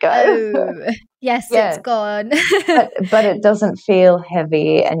 where'd it go? Oh, yes, Yeah. it's gone. but it doesn't feel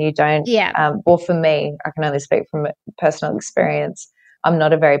heavy, and you don't, Yeah. well, for me, I can only speak from personal experience. I'm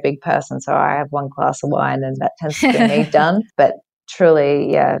not a very big person, so I have one glass of wine and that tends to be me done. But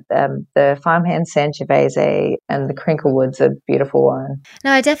truly, the Farmhand Sangiovese and the Crinklewoods are beautiful wine.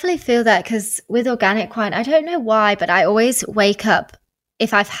 No, I definitely feel that, because with organic wine, I don't know why, but I always wake up,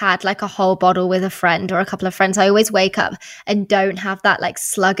 if I've had like a whole bottle with a friend or a couple of friends, I always wake up and don't have that like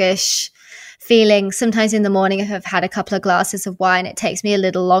sluggish feeling. Sometimes in the morning, if I've had a couple of glasses of wine, it takes me a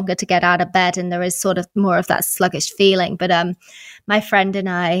little longer to get out of bed, and there is sort of more of that sluggish feeling. But my friend and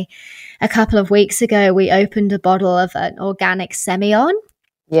I, a couple of weeks ago, we opened a bottle of an organic Semillon.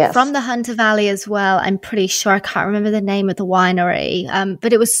 Yes. From the Hunter Valley as well. I'm pretty sure, I can't remember the name of the winery,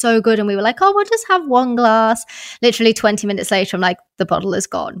 but it was so good. And we were like, oh, we'll just have one glass. Literally 20 minutes later, I'm like, the bottle is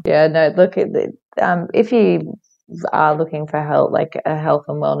gone. Yeah, no, look, if you are looking for help, like a health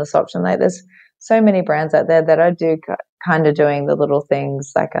and wellness option, like there's so many brands out there that I do kind of doing the little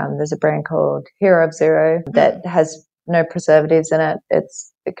things. Like there's a brand called Hero of Zero that has no preservatives in it.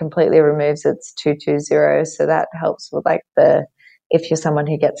 It completely removes its 220. So that helps with like if you're someone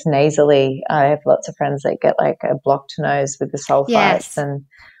who gets nasally, I have lots of friends that get like a blocked nose with the sulfites and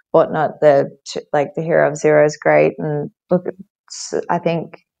whatnot. The Hero of Zero is great. And look, I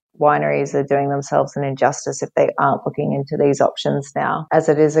think wineries are doing themselves an injustice if they aren't looking into these options now, as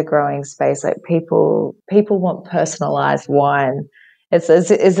it is a growing space. Like people want personalized wine. It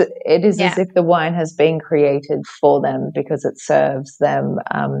is as if the wine has been created for them because it serves them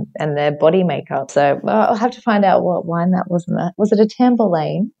and their body makeup. So I'll have to find out what wine that was. Was it a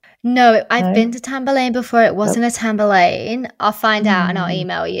Tamburlaine? No, I've been to Tamburlaine before. It wasn't a Tamburlaine. I'll find out and I'll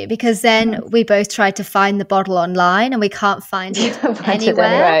email you, because then we both tried to find the bottle online and we can't find it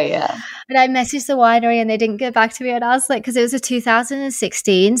anywhere. And I messaged the winery and they didn't get back to me. And I was like, because it was a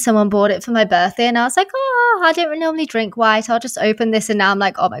 2016, someone bought it for my birthday. And I was like, oh, I don't normally drink white. I'll just open this. And now I'm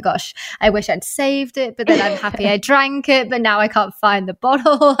like, oh my gosh, I wish I'd saved it. But then I'm happy I drank it. But now I can't find the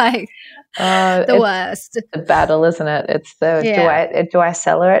bottle. Like the worst. The battle, isn't it? It's do I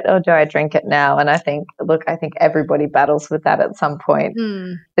cellar it or do I drink it now? And I think everybody battles with that at some point.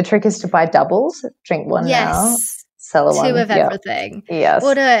 The trick is to buy doubles, drink one now. Sell one. Two of everything. Yes.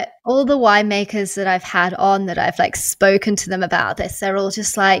 All the winemakers that I've had on, that I've like spoken to them about this, they're all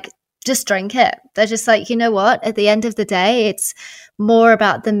just like, just drink it. They're just like, you know what? At the end of the day, it's more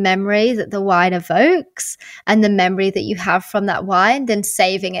about the memory that the wine evokes and the memory that you have from that wine than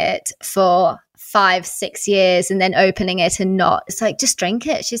saving it for 5-6 years and then opening it and not. It's like, just drink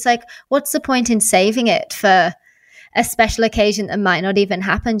it. She's like, what's the point in saving it for a special occasion that might not even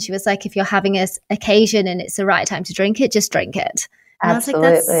happen? She was like, if you're having an occasion and it's the right time to drink it, just drink it. And absolutely.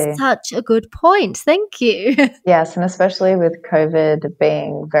 I was like, that's such a good point. Thank you. Yes, and especially with COVID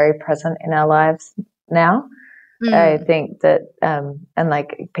being very present in our lives now, I think that, and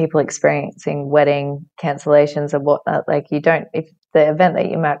like people experiencing wedding cancellations and whatnot, like if the event that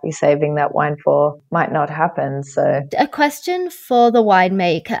you might be saving that wine for might not happen. So a question for the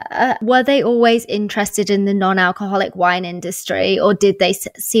winemaker, were they always interested in the non-alcoholic wine industry, or did they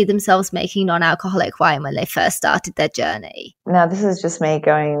see themselves making non-alcoholic wine when they first started their journey? Now, this is just me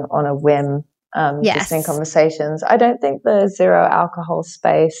going on a whim. Just in conversations. I don't think the zero alcohol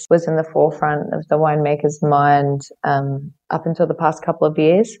space was in the forefront of the winemaker's mind up until the past couple of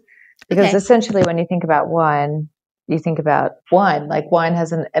years. Because essentially when you think about wine, you think about wine. Like wine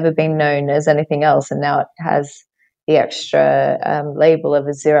hasn't ever been known as anything else, and now it has the extra label of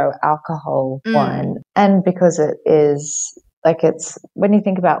a zero alcohol wine. And because it is like, it's, when you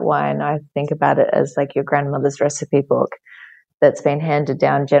think about wine, I think about it as like your grandmother's recipe book that's been handed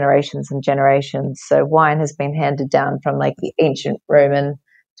down generations and generations. So wine has been handed down from like the ancient Roman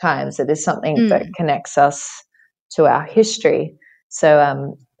times. It is something that connects us to our history.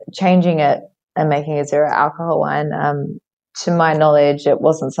 So changing it and making a zero alcohol wine, to my knowledge, it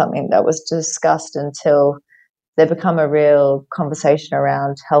wasn't something that was discussed until there become a real conversation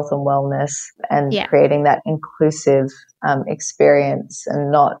around health and wellness and creating that inclusive experience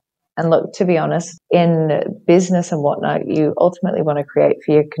and look, to be honest, in business and whatnot, you ultimately want to create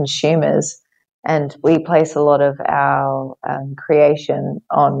for your consumers. And we place a lot of our creation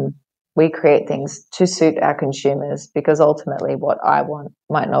on, we create things to suit our consumers, because ultimately what I want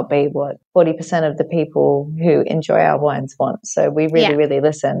might not be what 40% of the people who enjoy our wines want. So we really, really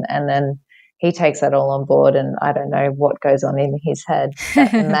listen and then he takes that all on board, and I don't know what goes on in his head,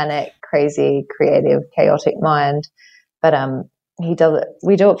 that manic, crazy, creative, chaotic mind. But he does it.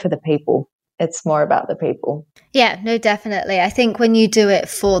 We do it for the people. It's more about the people. Yeah, no, definitely. I think when you do it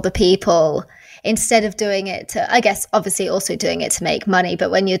for the people, instead of doing it to, I guess, obviously also doing it to make money,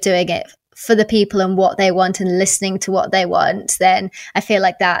 but when you're doing it for the people and what they want and listening to what they want, then I feel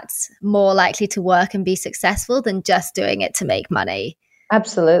like that's more likely to work and be successful than just doing it to make money.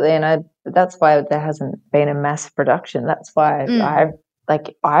 Absolutely. And that's why there hasn't been a mass production. That's why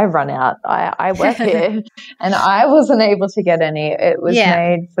I run out. I work here and I wasn't able to get any. It was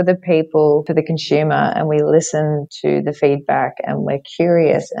made for the people, for the consumer, and we listen to the feedback and we're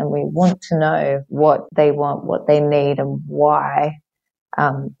curious and we want to know what they want, what they need, and why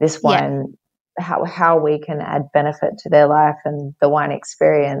this wine, how we can add benefit to their life and the wine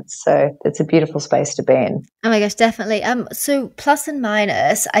experience. So it's a beautiful space to be in. Oh my gosh, definitely. So plus and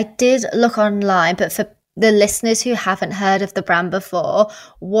minus, I did look online, but for the listeners who haven't heard of the brand before,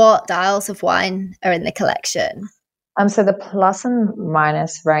 what styles of wine are in the collection? So the plus and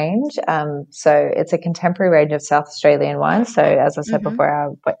minus range, so it's a contemporary range of South Australian wines. So as I said before,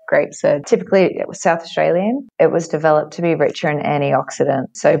 our grapes are typically South Australian. It was developed to be richer in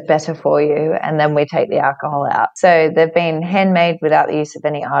antioxidants, so better for you. And then we take the alcohol out. So they've been handmade without the use of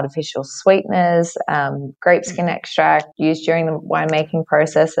any artificial sweeteners, grape skin extract used during the winemaking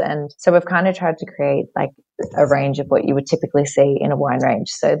process. And so we've kind of tried to create like a range of what you would typically see in a wine range.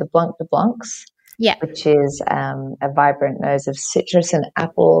 So the Blanc de Blancs, which is a vibrant nose of citrus and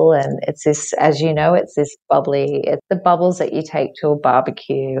apple. And it's this, as you know, it's this bubbly, it's the bubbles that you take to a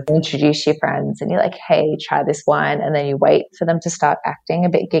barbecue, introduce your friends and you're like, hey, try this wine. And then you wait for them to start acting a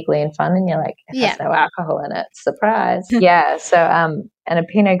bit giggly and fun. And you're like, it has no alcohol in it. Surprise. So, and a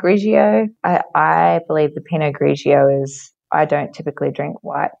Pinot Grigio, I believe the Pinot Grigio is, I don't typically drink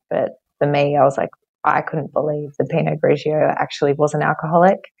white, but for me, I was like, I couldn't believe the Pinot Grigio actually was an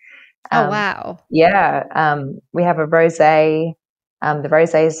alcoholic. Oh, wow. Yeah. We have a rosé. The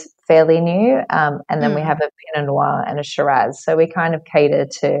rosé is fairly new. And then we have a Pinot Noir and a Shiraz. So we kind of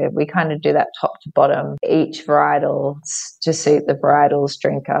do that top to bottom, each varietal to suit the varietal's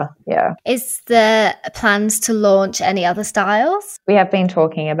drinker. Yeah. Is there plans to launch any other styles? We have been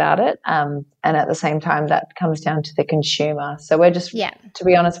talking about it. And at the same time, that comes down to the consumer. So we're just, to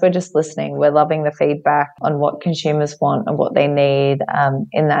be honest, we're just listening. We're loving the feedback on what consumers want and what they need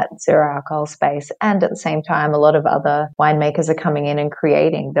in that zero alcohol space. And at the same time, a lot of other winemakers are coming in and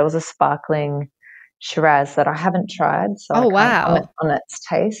creating. There was a sparkling Shiraz that I haven't tried, so I can't comment on its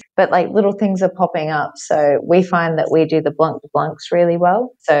taste. But like little things are popping up. So we find that we do the Blanc de Blancs really well.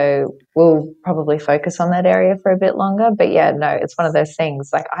 So we'll probably focus on that area for a bit longer. But yeah, no, it's one of those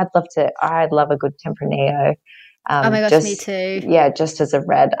things. Like I'd love a good Tempranillo. Oh my gosh, me too. Yeah, just as a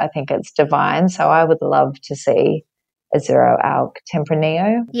red, I think it's divine. So I would love to see a zero alc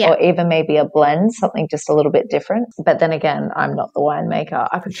Tempranillo, or even maybe a blend, something just a little bit different. But then again, I'm not the winemaker.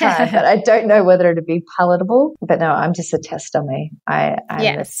 I could try, but I don't know whether it'd be palatable. But no, I'm just a test dummy. I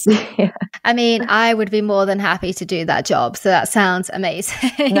mean, I would be more than happy to do that job. So that sounds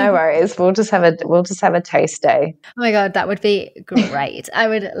amazing. No worries. We'll just have a taste day. Oh my God, that would be great. I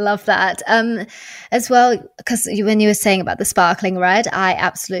would love that. As well, because when you were saying about the sparkling red, I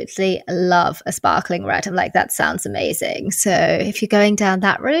absolutely love a sparkling red. I'm like, that sounds amazing. So if you're going down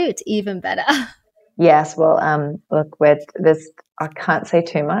that route, even better. Yes. Well, look, I can't say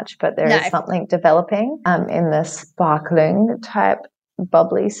too much, but there is something developing in the sparkling type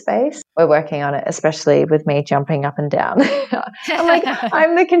bubbly space. We're working on it, especially with me jumping up and down. I'm like,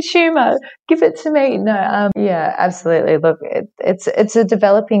 I'm the consumer. Give it to me. No, yeah, absolutely. Look, it's a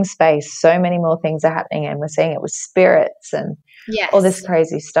developing space. So many more things are happening, and we're seeing it with spirits and all this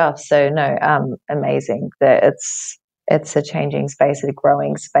crazy stuff. So no, amazing. It's a changing space, a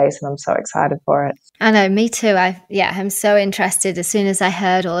growing space, and I'm so excited for it. I know, me too. I'm so interested as soon as I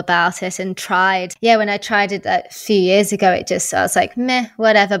heard all about it and tried. Yeah, when I tried it a few years ago, I was like, meh,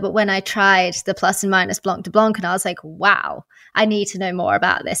 whatever. But when I tried the plus and minus Blanc de Blanc, and I was like, wow, I need to know more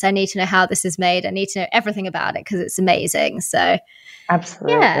about this. I need to know how this is made. I need to know everything about it because it's amazing. So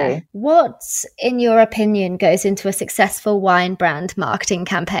absolutely. Yeah. What, in your opinion, goes into a successful wine brand marketing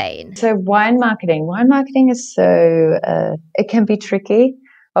campaign? So wine marketing is so, it can be tricky.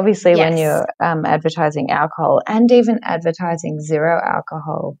 Obviously, when you're advertising alcohol and even advertising zero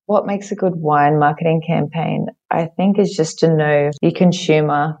alcohol, what makes a good wine marketing campaign, I think, is just to know your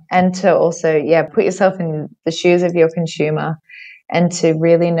consumer and to also, put yourself in the shoes of your consumer and to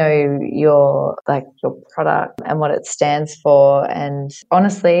really know your product and what it stands for. And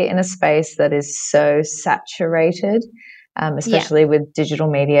honestly, in a space that is so saturated especially with digital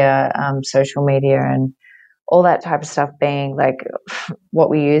media, social media, and all that type of stuff being like what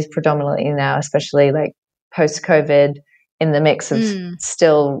we use predominantly now, especially like post-COVID, in the mix of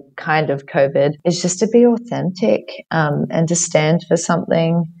still kind of COVID, is just to be authentic, and to stand for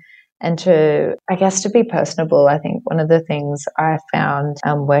something, and to, I guess, to be personable. I think one of the things I found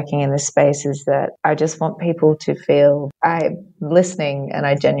working in this space is that I just want people to feel I'm listening and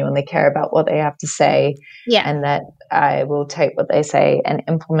I genuinely care about what they have to say, and that I will take what they say and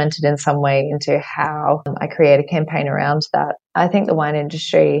implement it in some way into how I create a campaign around that. I think the wine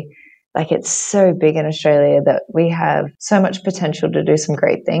industry, like, it's so big in Australia that we have so much potential to do some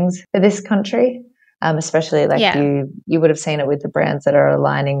great things for this country. Especially like you would have seen it with the brands that are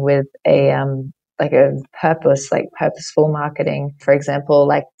aligning with a like a purpose, like purposeful marketing. For example,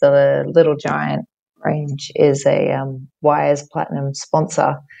 like the Little Giant range is a Wise Platinum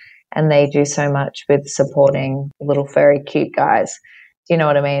sponsor, and they do so much with supporting little furry cute guys. Do you know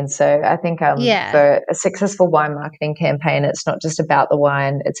what I mean? So I think for a successful wine marketing campaign, it's not just about the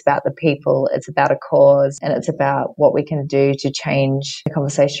wine, it's about the people, it's about a cause, and it's about what we can do to change the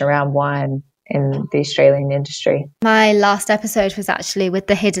conversation around wine in the Australian industry. My last episode was actually with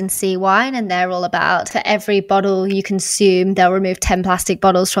the Hidden Sea wine, and they're all about, for every bottle you consume, they'll remove 10 plastic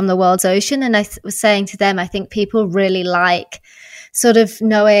bottles from the world's ocean. And I was saying to them, I think people really like sort of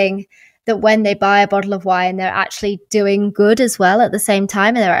knowing that when they buy a bottle of wine, they're actually doing good as well at the same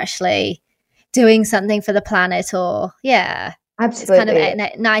time, and they're actually doing something for the planet, or absolutely, it's kind of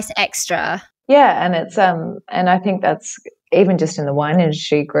a nice extra. Yeah, and it's and I think that's even just in the wine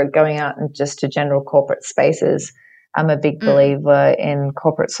industry, going out and just to general corporate spaces. I'm a big believer in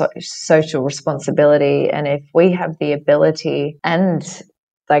corporate social responsibility, and if we have the ability and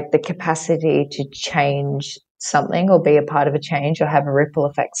like the capacity to change something or be a part of a change or have a ripple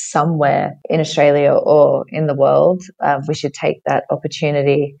effect somewhere in Australia or in the world, we should take that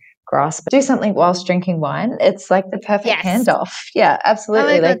opportunity, grasp, do something whilst drinking wine. It's like the perfect handoff. Yeah,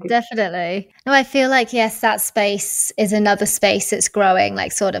 absolutely. Oh my God, definitely. No, I feel like, yes, that space is another space that's growing,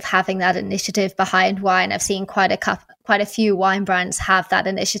 like sort of having that initiative behind wine. I've seen quite a few wine brands have that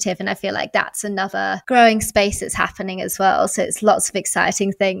initiative, and I feel like that's another growing space that's happening as well. So it's lots of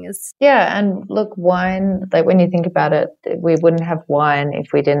exciting things. Yeah, and look, wine, like when you think about it, we wouldn't have wine if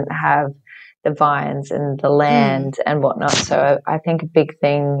we didn't have the vines and the land and whatnot. So I think a big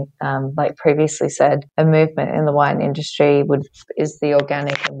thing, like previously said, a movement in the wine industry is the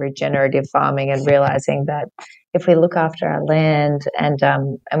organic and regenerative farming, and realizing that if we look after our land and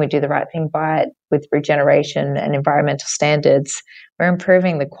we do the right thing by it with regeneration and environmental standards, we're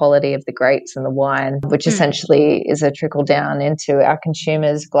improving the quality of the grapes and the wine, which essentially is a trickle down into our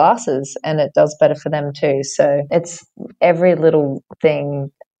consumers' glasses, and it does better for them too. So it's every little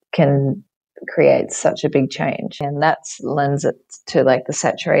thing can create such a big change, and that's lends it to like the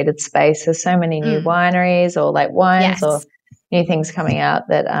saturated space. There's so many new wineries or like wines or new things coming out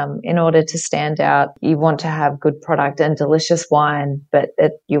that in order to stand out, you want to have good product and delicious wine, but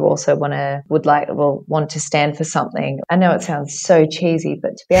you also want to stand for something. I know it sounds so cheesy,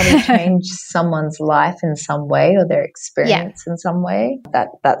 but to be able to change someone's life in some way or their experience in some way,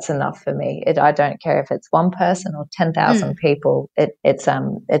 that's enough for me. I don't care if it's one person or 10,000 people.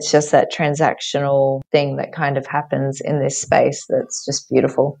 It's just that transactional thing that kind of happens in this space that's just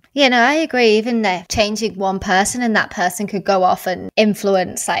beautiful. Yeah, no, I agree. Even changing one person, and that person could go off and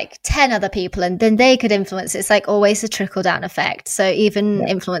influence like 10 other people, and then they could influence. It's like always a trickle down effect. So even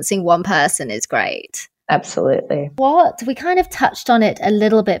influencing one person is great. Absolutely. We kind of touched on it a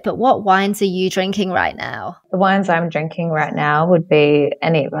little bit, but what wines are you drinking right now? The wines I'm drinking right now would be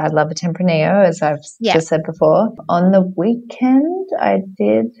I love a Tempranillo, as I've just said before. On the weekend, I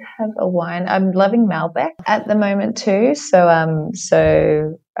did have a wine. I'm loving Malbec at the moment too. So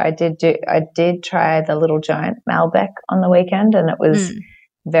I did try the Little Giant Malbec on the weekend, and it was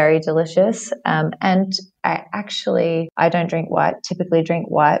very delicious. And I don't drink white, typically drink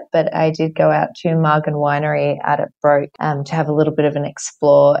white, but I did go out to Margan Winery out at Broke to have a little bit of an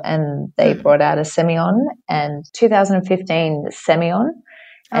explore, and they brought out a Semillon, and 2015 Semillon.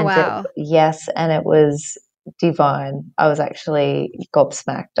 Oh, wow. And it was divine. I was actually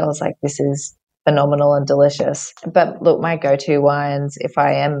gobsmacked. I was like, this is phenomenal and delicious. But look, my go-to wines, if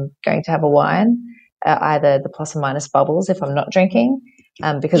I am going to have a wine, either the Plus or Minus Bubbles if I'm not drinking,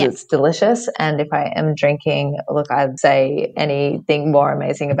 because it's delicious. And if I am drinking, look, I'd say anything more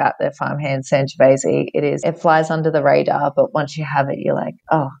amazing about the Farmhand Sangiovese. It flies under the radar, but once you have it, you're like,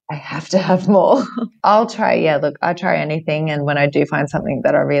 oh, I have to have more. I try anything. And when I do find something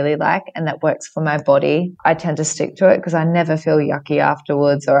that I really like and that works for my body, I tend to stick to it because I never feel yucky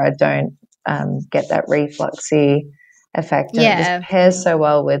afterwards, or I don't get that refluxy effect. And it just pairs so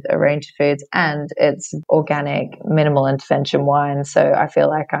well with a range of foods, and it's organic, minimal intervention wine. So I feel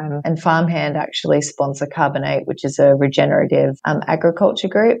like and Farmhand actually sponsor Carbonate, which is a regenerative agriculture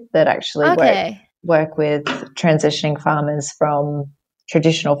group that actually work with transitioning farmers from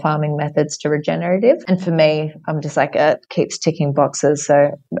traditional farming methods to regenerative. And for me, I'm just like, it keeps ticking boxes.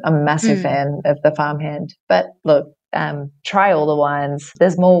 So I'm a massive fan of the Farmhand. But look, try all the wines.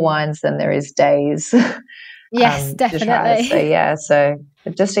 There's more wines than there is days. Yes, definitely. So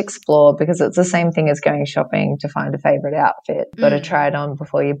just explore, because it's the same thing as going shopping to find a favorite outfit. You've got to try it on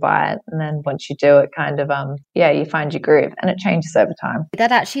before you buy it. And then once you do it, kind of, you find your groove, and it changes over time.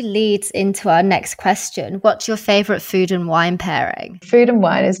 That actually leads into our next question. What's your favorite food and wine pairing? Food and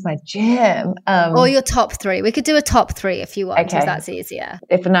wine is my jam. Or your top three. We could do a top three if you want, if that's easier.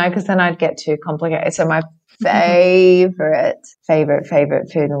 Because then I'd get too complicated. So my favorite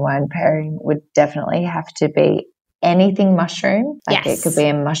food and wine pairing would definitely have to be anything mushroom. It could be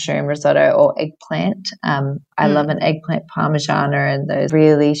a mushroom risotto or eggplant. I love an eggplant parmigiana and those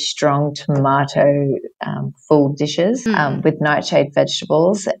really strong tomato full dishes with nightshade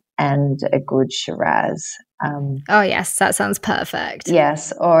vegetables and a good Shiraz. Oh yes, that sounds perfect.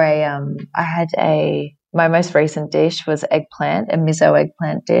 Yes, or my most recent dish was a miso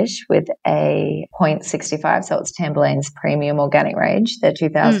eggplant dish with a 0.65, so it's Tamburlaine's premium organic range, the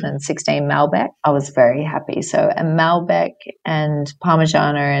 2016 Malbec. I was very happy. So a Malbec and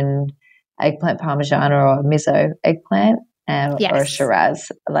Parmigiana and eggplant Parmigiana, or a miso eggplant or a Shiraz.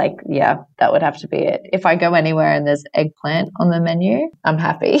 That would have to be it. If I go anywhere and there's eggplant on the menu, I'm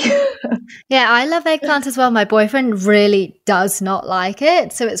happy. Yeah, I love eggplant as well. My boyfriend really does not like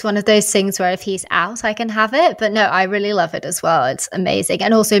it. So it's one of those things where if he's out, I can have it. But no, I really love it as well. It's amazing.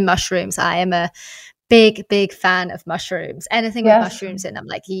 And also mushrooms. I am a big fan of mushrooms. Anything with mushrooms in, I'm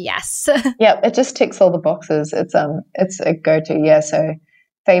like, yes. Yeah, it just ticks all the boxes. It's a go-to. Yeah, so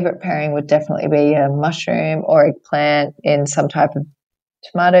favorite pairing would definitely be a mushroom or eggplant in some type of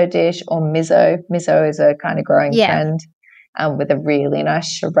tomato dish, or miso. Miso is a kind of growing trend. With a really nice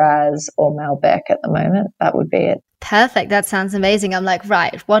Shiraz or Malbec at the moment. That would be it. Perfect. That sounds amazing. I'm like,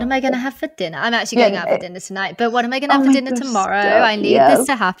 right, what am I going to have for dinner? I'm actually going out for dinner tonight, but what am I going to have for dinner tomorrow? I need this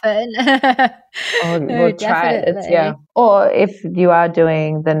to happen. We'll try it. Or if you are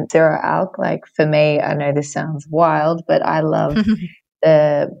doing the zero alc, like for me, I know this sounds wild, but I love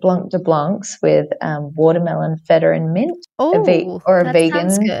the Blanc de Blancs with watermelon, feta, and mint. Oh, a vegan.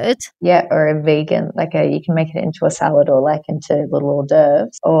 Sounds good. Yeah, or a vegan, you can make it into a salad or into little hors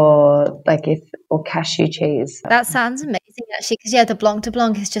d'oeuvres, or cashew cheese. That sounds amazing, actually, because the Blanc de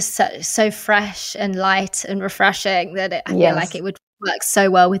Blanc is just so fresh and light and refreshing that I feel like it would work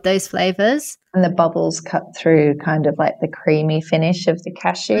so well with those flavors. And the bubbles cut through kind of like the creamy finish of the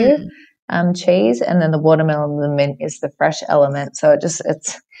cashew. Cheese, and then the watermelon and the mint is the fresh element. So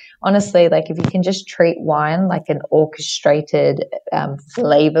it's honestly, if you can just treat wine like an orchestrated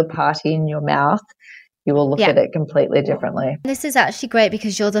flavor party in your mouth, you will look at it completely differently. This is actually great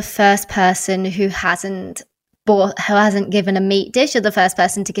because you're the first person who hasn't given a meat dish. You're the first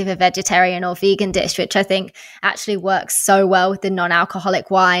person to give a vegetarian or vegan dish, which I think actually works so well with the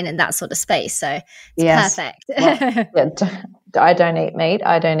non-alcoholic wine and that sort of space. So it's perfect. Well, I don't eat meat.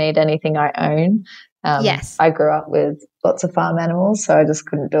 I don't eat anything I own. I grew up with lots of farm animals, so I just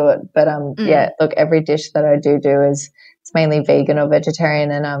couldn't do it. But look, every dish that I do is it's mainly vegan or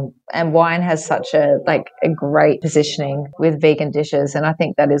vegetarian, and wine has such a great positioning with vegan dishes, and I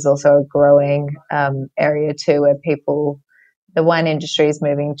think that is also a growing area too, where the wine industry is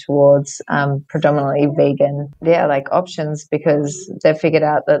moving towards predominantly vegan options, because they've figured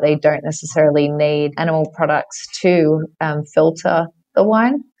out that they don't necessarily need animal products to filter the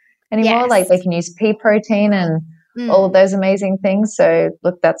wine anymore. They can use pea protein and all of those amazing things. So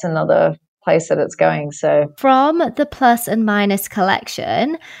look, that's another place that it's going. So from the Plus and Minus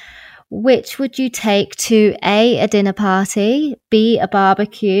collection, which would you take to A, a dinner party, B, a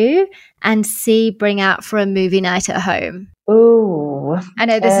barbecue, and C, bring out for a movie night at home? Ooh. I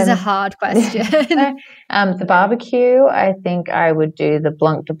know this is a hard question. The barbecue, I think I would do the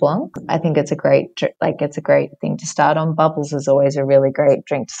Blanc de Blanc. I think it's a great thing to start on. Bubbles is always a really great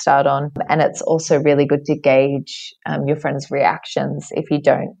drink to start on. And it's also really good to gauge your friends' reactions if you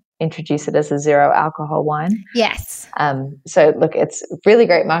don't introduce it as a zero alcohol wine. Yes. So look, it's really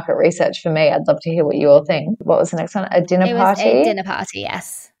great market research for me. I'd love to hear what you all think. What was the next one? A dinner party? A dinner party,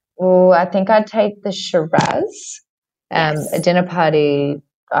 yes. Well, I think I'd take the Shiraz. A dinner party,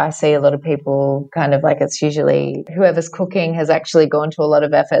 I see a lot of people kind of it's usually whoever's cooking has actually gone to a lot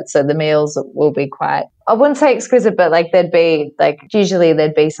of effort. So the meals will be quite, I wouldn't say exquisite, but there'd be usually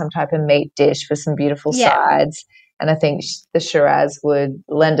there'd be some type of meat dish with some beautiful sides. And I think the Shiraz would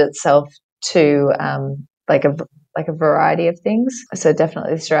lend itself to like a variety of things. So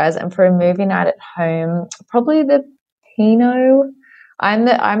definitely the Shiraz. And for a movie night at home, probably the Pinot.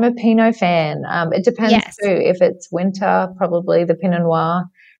 I'm a Pinot fan. It depends too. If it's winter, probably the Pinot Noir.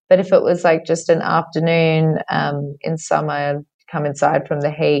 But if it was like just an afternoon in summer, come inside from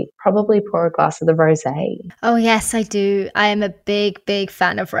the heat, probably pour a glass of the rosé. Oh yes, I do. I am a big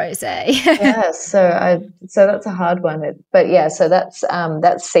fan of rosé. Yeah, so that's a hard one. But yeah, so that's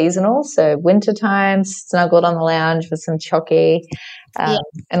seasonal. So wintertime, snuggled on the lounge with some chocky.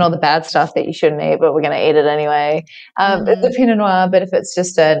 And all the bad stuff that you shouldn't eat, but we're going to eat it anyway. The Pinot Noir, but if it's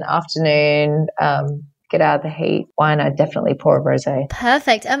just an afternoon, get out of the heat, wine, I'd definitely pour a rosé.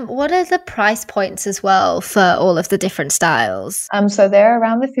 Perfect. What are the price points as well for all of the different styles? So they're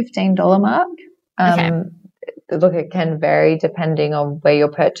around the $15 mark. Okay. Look, it can vary depending on where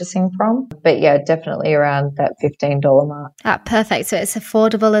you're purchasing from. But yeah, definitely around that $15 mark. Perfect. So it's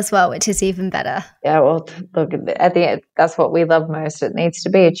affordable as well, which is even better. Yeah, well, look, at the end, that's what we love most. It needs to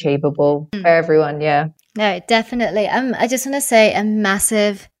be achievable for everyone, yeah. No, definitely. I just want to say a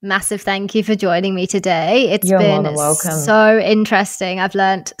massive thank you for joining me today. You're been more than welcome. So interesting. I've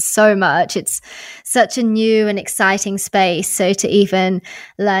learned so much. It's such a new and exciting space. So to even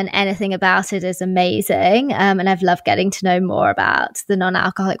learn anything about it is amazing. And I've loved getting to know more about the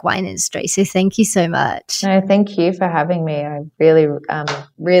non-alcoholic wine industry. So thank you so much. No, thank you for having me. I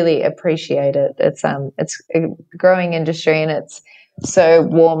really appreciate it. It's a growing industry, and it's so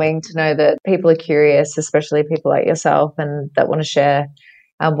warming to know that people are curious, especially people like yourself, and that want to share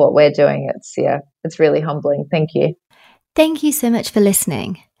what we're doing. It's really humbling. Thank you. Thank you so much for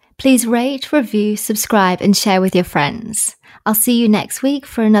listening. Please rate, review, subscribe, and share with your friends. I'll see you next week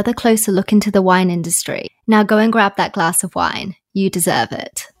for another closer look into the wine industry. Now go and grab that glass of wine. You deserve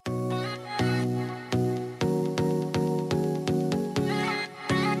it.